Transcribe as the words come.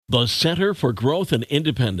The Center for Growth and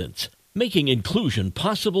Independence, making inclusion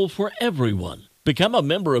possible for everyone. Become a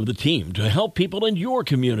member of the team to help people in your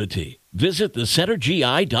community. Visit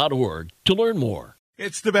thecentergi.org to learn more.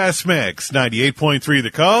 It's the Best Mix, 98.3 The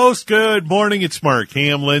Coast. Good morning, it's Mark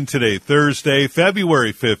Hamlin. Today, Thursday,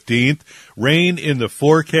 February 15th. Rain in the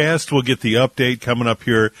forecast. We'll get the update coming up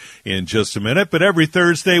here in just a minute. But every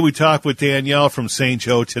Thursday, we talk with Danielle from St.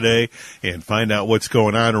 Joe Today and find out what's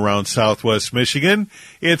going on around Southwest Michigan.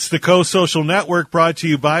 It's the Coast Social Network, brought to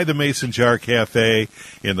you by the Mason Jar Cafe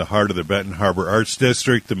in the heart of the Benton Harbor Arts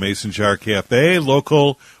District. The Mason Jar Cafe,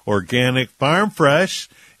 local, organic, farm fresh.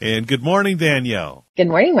 And good morning, Danielle. Good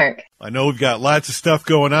morning, Mark. I know we've got lots of stuff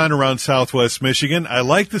going on around Southwest Michigan. I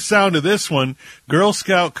like the sound of this one, Girl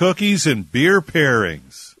Scout cookies and beer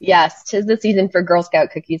pairings. Yes, 'tis the season for Girl Scout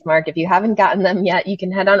cookies, Mark. If you haven't gotten them yet, you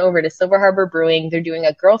can head on over to Silver Harbor Brewing. They're doing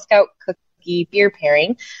a Girl Scout cookie beer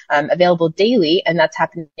pairing available daily, and that's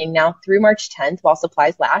happening now through March 10th while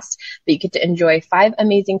supplies last. But you get to enjoy 5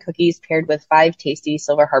 amazing cookies paired with 5 tasty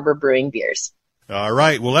Silver Harbor Brewing beers. All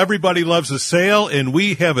right. Well, everybody loves a sale, and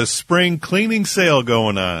we have a spring cleaning sale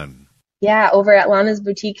going on. Yeah, over at Lana's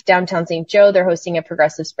Boutique, downtown St. Joe, they're hosting a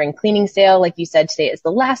progressive spring cleaning sale. Like you said, today is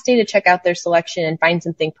the last day to check out their selection and find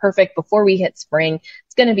something perfect before we hit spring.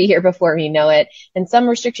 It's going to be here before we know it. And some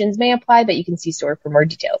restrictions may apply, but you can see store for more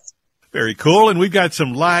details. Very cool. And we've got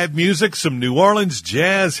some live music, some New Orleans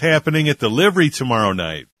jazz happening at the Livery tomorrow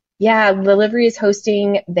night. Yeah, the Livery is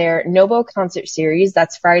hosting their Novo concert series.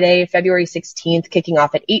 That's Friday, February 16th, kicking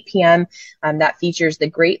off at 8 p.m. That features the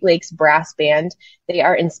Great Lakes Brass Band. They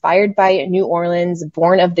are inspired by New Orleans,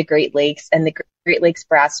 born of the Great Lakes, and the Great Lakes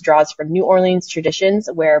Brass draws from New Orleans traditions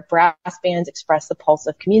where brass bands express the pulse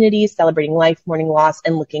of communities, celebrating life, mourning loss,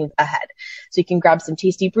 and looking ahead. So you can grab some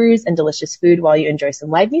tasty brews and delicious food while you enjoy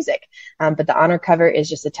some live music. But the honor cover is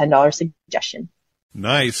just a $10 suggestion.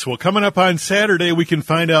 Nice. Well, coming up on Saturday, we can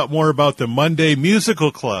find out more about the Monday Musical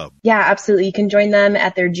Club. Yeah, absolutely. You can join them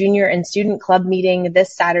at their junior and student club meeting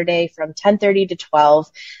this Saturday from 10:30 to 12.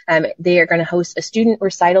 They are going to host a student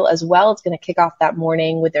recital as well. It's going to kick off that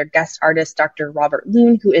morning with their guest artist, Dr. Robert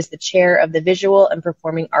Loon, who is the chair of the Visual and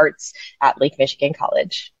Performing Arts at Lake Michigan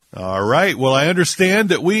College. All right. Well, I understand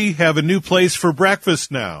that we have a new place for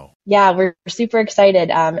breakfast now. Yeah, we're super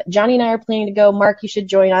excited. Johnny and I are planning to go. Mark, you should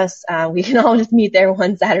join us. We can all just meet there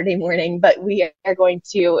one Saturday morning, but we are going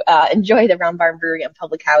to enjoy the Round Barn Brewery and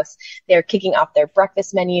Public House. They're kicking off their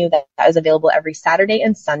breakfast menu that is available every Saturday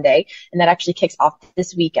and Sunday, and that actually kicks off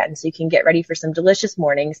this weekend. So you can get ready for some delicious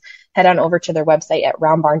mornings. Head on over to their website at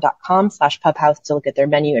roundbarn.com/pubhouse to look at their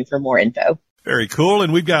menu and for more info. Very cool.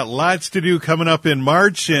 And we've got lots to do coming up in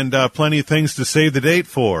March and plenty of things to save the date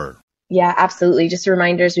for. Yeah, absolutely. Just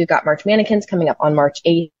reminders, we've got March Mannequins coming up on March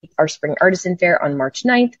 8th, our Spring Artisan Fair on March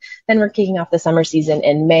 9th. Then we're kicking off the summer season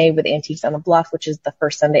in May with Antiques on the Bluff, which is the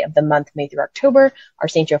first Sunday of the month, May through October. Our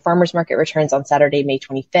St. Joe Farmers Market returns on Saturday, May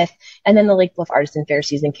 25th. And then the Lake Bluff Artisan Fair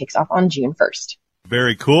season kicks off on June 1st.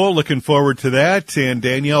 Very cool. Looking forward to that. And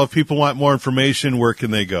Danielle, if people want more information, where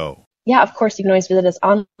can they go? Yeah, of course, you can always visit us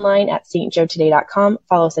online at stjoetoday.com,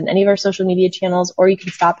 follow us on any of our social media channels, or you can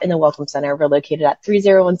stop in the Welcome Center. We're located at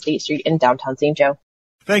 301 State Street in downtown St. Joe.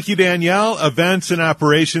 Thank you, Danielle, Events and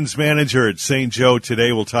Operations Manager at St. Joe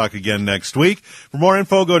Today. We'll talk again next week. For more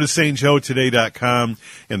info, go to stjoetoday.com.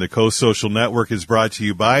 And the Coast Social Network is brought to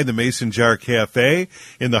you by the Mason Jar Cafe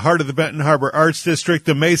in the heart of the Benton Harbor Arts District.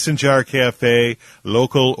 The Mason Jar Cafe,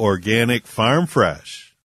 local, organic, farm fresh.